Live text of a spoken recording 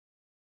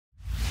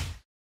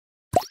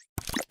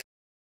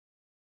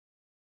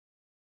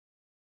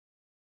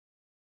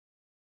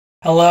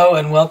Hello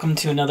and welcome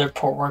to another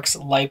Portworx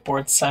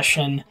Lightboard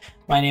session.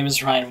 My name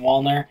is Ryan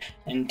Wallner,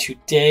 and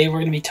today we're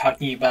going to be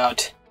talking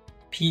about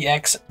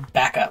PX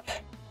Backup.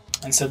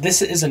 And so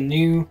this is a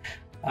new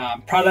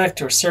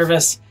product or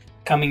service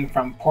coming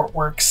from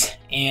Portworx,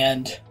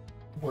 and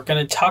we're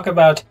going to talk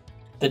about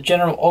the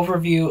general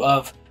overview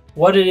of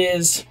what it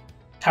is,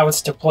 how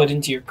it's deployed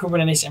into your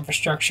Kubernetes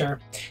infrastructure,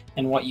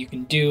 and what you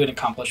can do and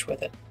accomplish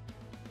with it.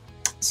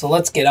 So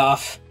let's get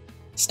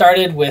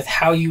started with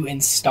how you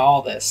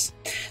install this.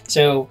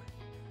 So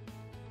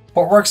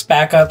Portworx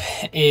Backup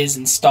is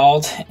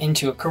installed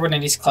into a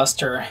Kubernetes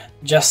cluster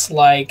just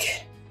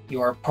like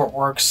your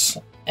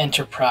Portworx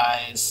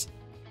Enterprise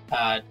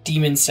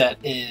daemon set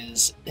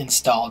is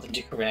installed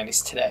into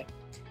Kubernetes today.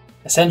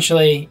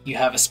 Essentially, you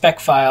have a spec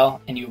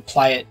file and you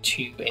apply it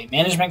to a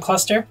management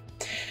cluster,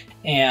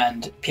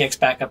 and PX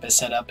Backup is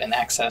set up and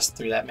accessed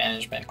through that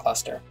management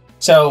cluster.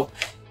 So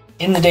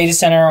in the data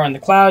center or in the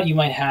cloud, you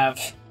might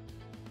have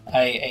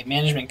a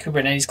management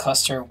Kubernetes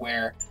cluster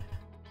where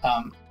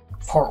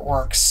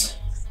Portworx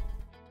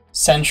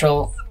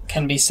Central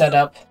can be set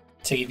up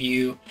to give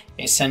you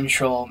a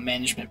central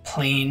management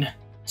plane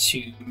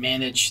to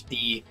manage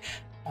the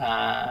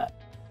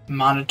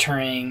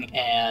monitoring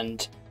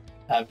and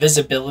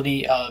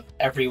visibility of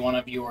every one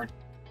of your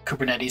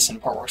Kubernetes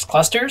and Portworx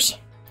clusters.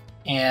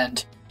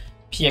 And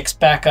PX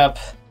Backup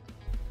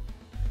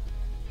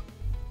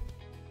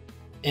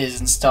is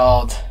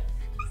installed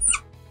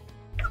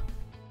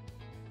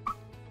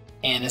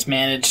and is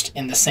managed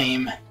in the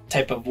same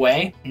type of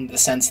way, in the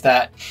sense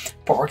that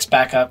Portworx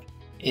Backup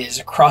is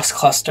a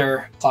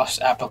cross-cluster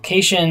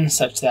application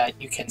such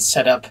that you can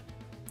set up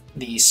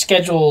the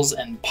schedules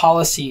and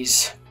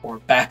policies for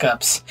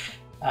backups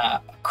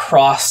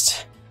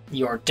across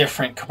your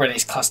different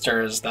Kubernetes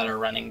clusters that are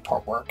running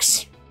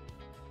Portworx.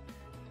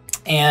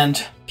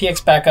 And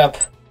PX Backup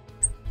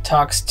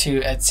talks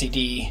to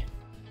etcd,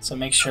 so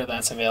make sure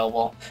that's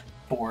available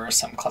for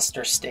some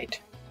cluster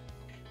state.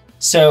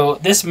 So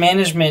this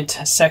management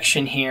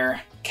section here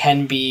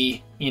can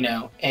be,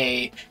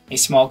 a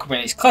small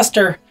Kubernetes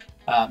cluster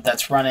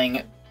that's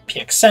running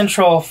PX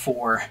Central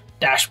for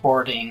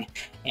dashboarding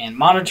and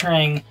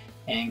monitoring,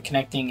 and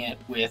connecting it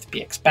with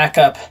PX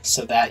Backup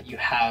so that you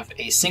have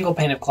a single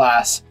pane of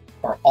glass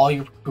for all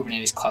your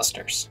Kubernetes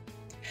clusters.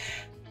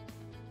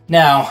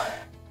 Now,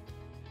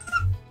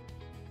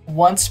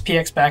 once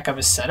PX Backup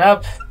is set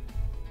up,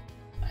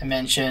 I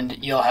mentioned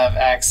you'll have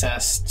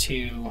access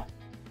to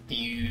the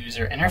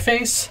user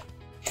interface,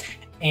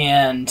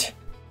 and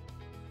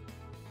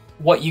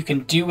what you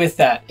can do with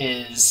that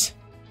is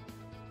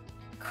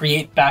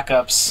create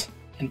backups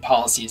and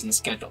policies and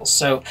schedules.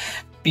 So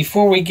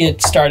before we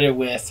get started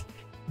with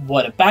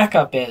what a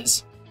backup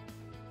is,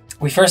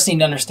 we first need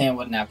to understand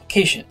what an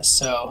application is.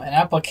 So an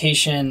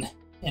application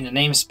in a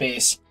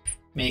namespace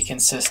may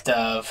consist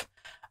of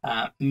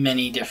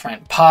many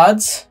different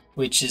pods,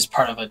 which is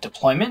part of a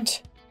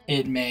deployment.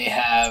 It may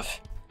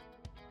have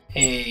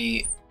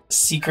a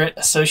secret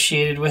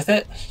associated with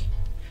it.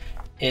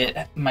 It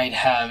might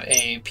have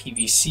a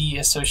PVC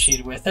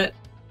associated with it,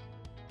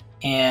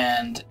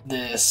 and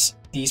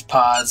these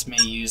pods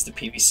may use the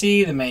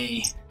PVC. They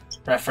may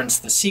reference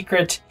the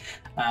secret.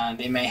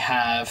 They may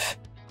have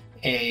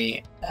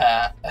a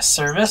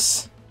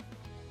service,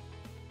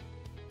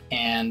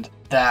 and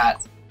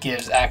that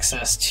gives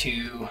access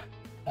to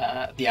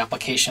the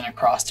application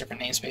across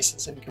different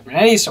namespaces in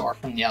Kubernetes or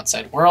from the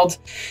outside world.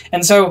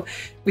 And so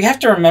we have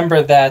to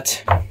remember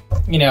that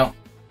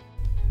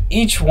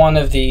each one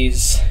of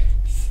these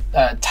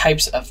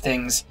types of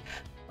things,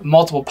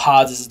 multiple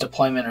pods is a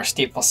deployment or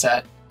stateful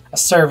set, a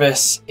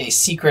service, a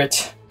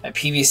secret, a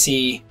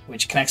PVC,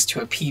 which connects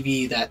to a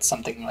PV that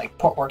something like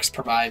Portworx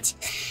provides,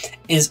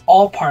 is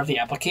all part of the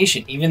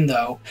application, even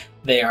though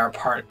they are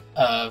part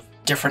of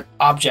different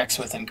objects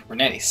within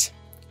Kubernetes.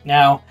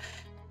 Now,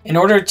 in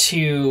order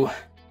to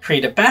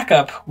create a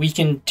backup, we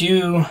can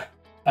do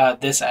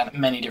this at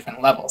many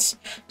different levels.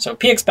 So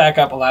PX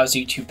Backup allows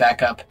you to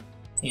back up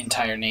the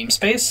entire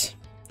namespace,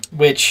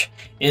 which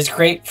is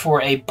great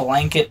for a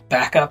blanket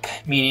backup,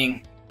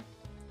 meaning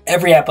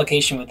every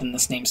application within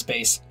this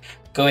namespace,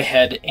 go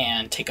ahead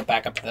and take a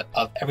backup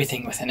of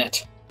everything within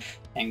it,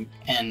 and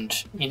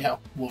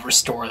we'll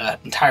restore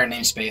that entire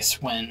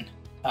namespace when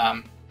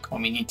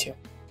we need to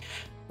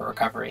for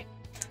recovery.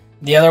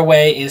 The other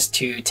way is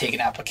to take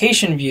an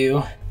application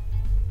view,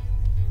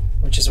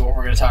 which is what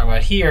we're going to talk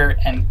about here,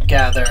 and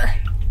gather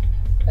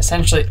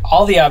essentially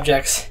all the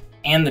objects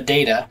and the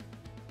data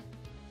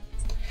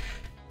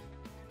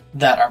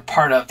that are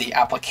part of the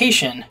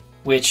application,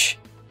 which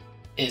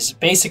is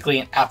basically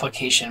an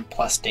application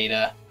plus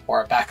data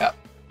or a backup.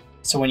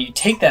 So when you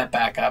take that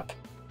backup,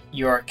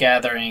 you're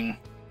gathering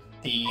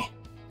the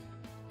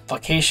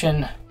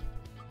application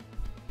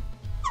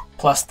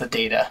plus the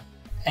data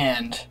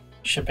and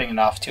shipping it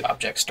off to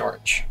object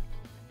storage.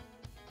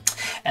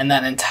 And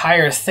that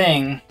entire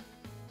thing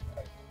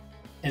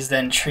is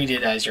then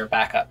treated as your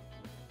backup.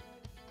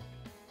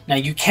 Now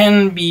you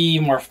can be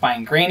more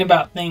fine-grained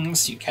about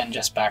things. You can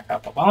just back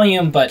up a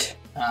volume, but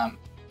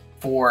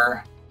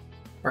for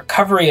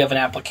recovery of an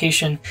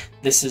application,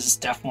 this is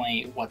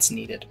definitely what's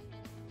needed.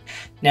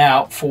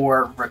 Now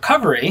for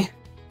recovery,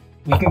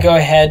 we can go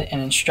ahead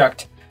and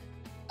instruct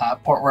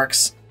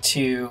Portworx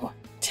to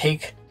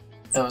take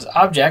those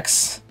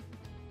objects,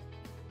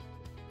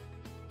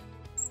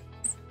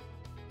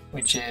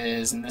 which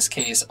is in this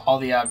case all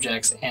the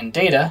objects and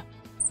data,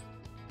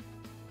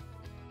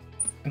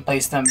 and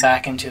place them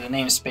back into the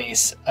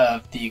namespace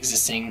of the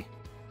existing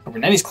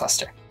Kubernetes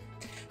cluster.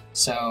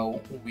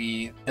 So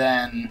we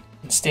then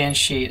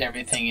instantiate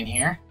everything in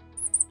here.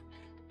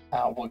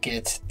 We'll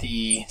get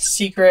the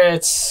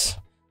secrets,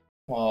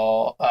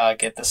 we'll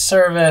get the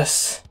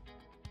service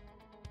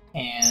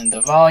and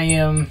the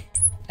volume,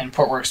 and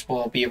Portworx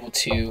will be able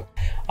to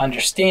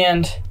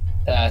understand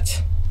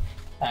that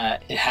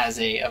it has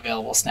a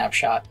available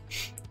snapshot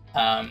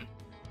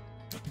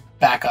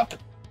backup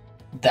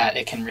that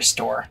it can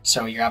restore.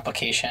 So your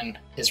application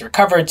is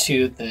recovered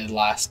to the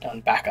last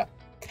known backup.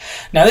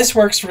 Now this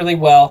works really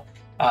well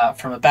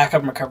from a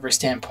backup and recovery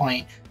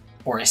standpoint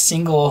for a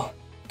single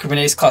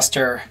Kubernetes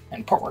cluster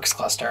and Portworx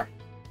cluster.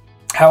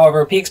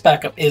 However, PX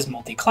Backup is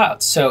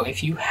multi-cloud. So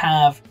if you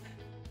have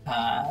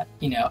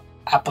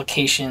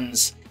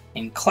applications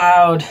in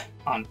cloud,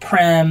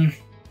 on-prem,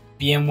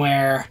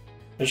 VMware,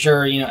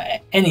 Azure,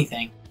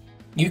 anything,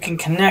 you can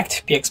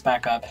connect PX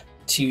Backup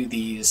to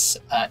these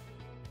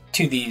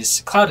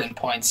cloud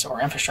endpoints or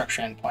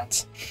infrastructure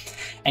endpoints,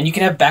 and you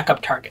can have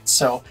backup targets.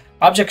 So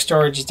object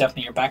storage is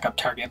definitely your backup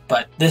target,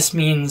 but this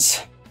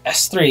means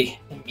S3.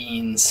 It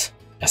means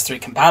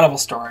S3 compatible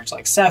storage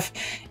like Ceph.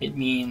 It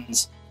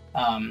means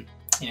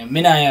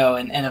MinIO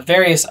and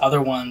various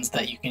other ones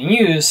that you can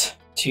use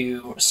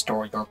to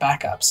store your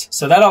backups.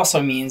 So that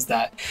also means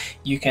that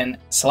you can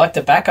select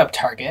a backup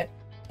target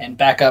and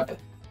back up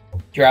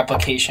your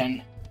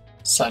application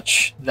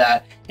such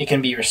that it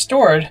can be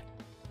restored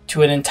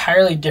to an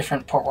entirely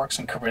different Portworx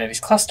and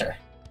Kubernetes cluster.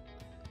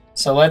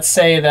 So let's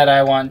say that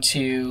I want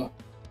to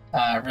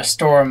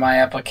restore my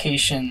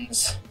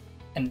applications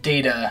and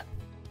data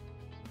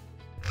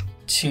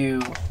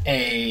to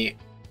a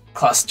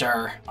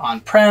cluster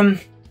on-prem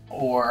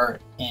or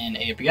in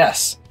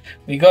AWS.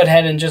 We go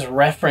ahead and just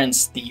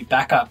reference the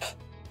backup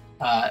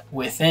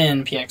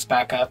within PX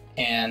Backup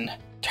and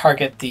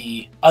target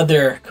the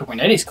other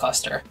Kubernetes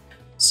cluster.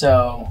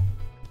 So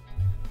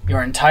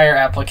your entire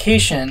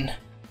application,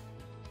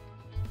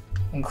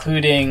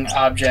 including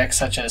objects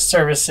such as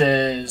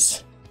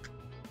services,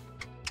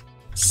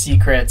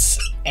 secrets,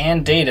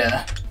 and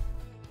data,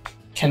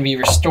 can be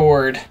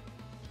restored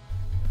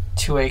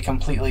to a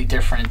completely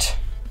different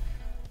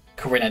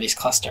Kubernetes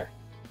cluster.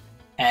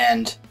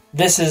 And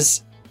this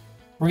is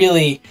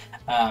really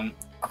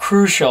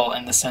crucial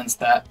in the sense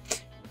that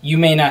you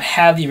may not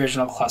have the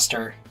original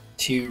cluster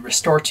to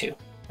restore to,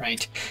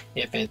 right?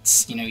 If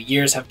it's,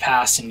 years have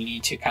passed and you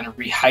need to kind of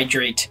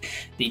rehydrate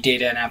the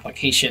data and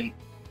application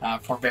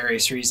for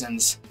various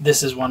reasons,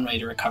 this is one way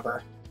to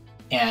recover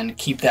and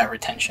keep that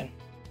retention.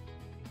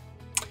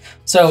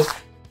 So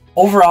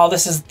overall,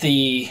 this is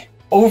the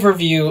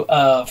overview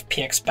of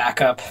PX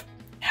Backup,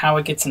 how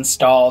it gets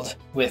installed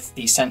with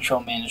the central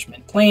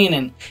management plane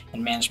and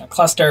management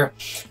cluster,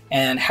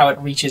 and how it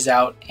reaches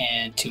out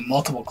and to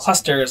multiple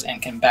clusters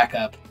and can back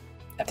up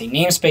at the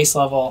namespace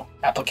level,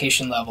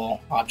 application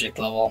level, object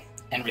level,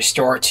 and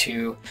restore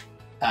to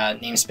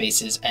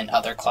namespaces and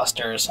other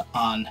clusters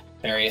on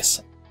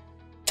various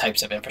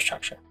types of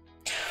infrastructure.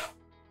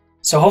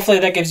 So hopefully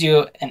that gives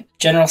you a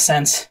general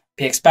sense.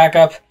 PX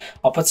Backup,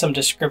 I'll put some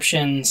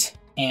descriptions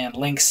and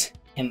links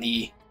in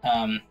the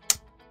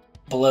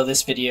below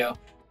this video,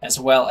 as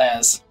well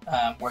as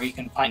where you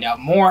can find out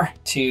more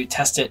to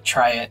test it,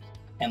 try it,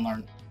 and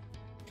learn.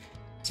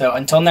 So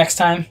until next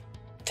time,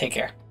 take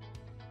care.